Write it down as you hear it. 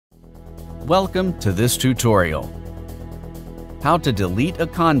Welcome to this tutorial. How to delete a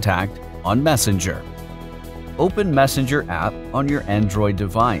contact on Messenger. Open Messenger app on your Android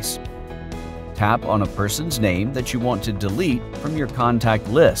device. Tap on a person's name that you want to delete from your contact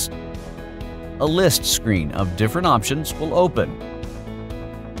list. A list screen of different options will open.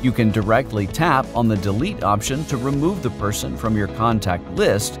 You can directly tap on the delete option to remove the person from your contact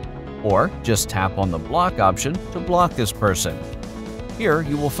list, or just tap on the block option to block this person. Here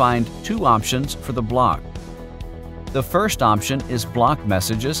you will find two options for the block. The first option is block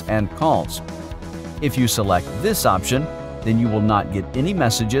messages and calls. If you select this option, then you will not get any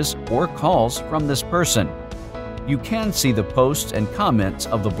messages or calls from this person. You can see the posts and comments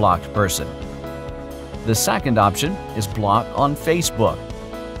of the blocked person. The second option is block on Facebook.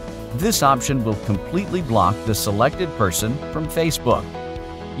 This option will completely block the selected person from Facebook.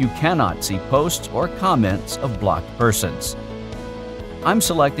 You cannot see posts or comments of blocked persons. I'm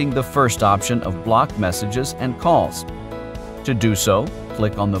selecting the first option of block messages and calls. To do so,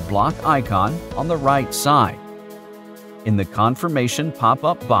 click on the block icon on the right side. In the confirmation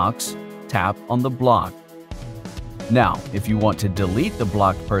pop-up box, tap on the block. Now, if you want to delete the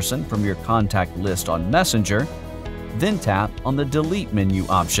blocked person from your contact list on Messenger, then tap on the Delete menu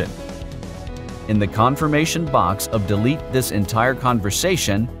option. In the confirmation box of Delete this entire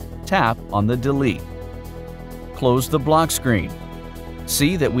conversation, tap on the Delete. Close the block screen.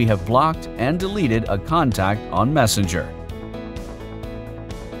 See that we have blocked and deleted a contact on Messenger.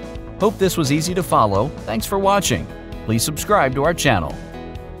 Hope this was easy to follow. Thanks for watching. Please subscribe to our channel.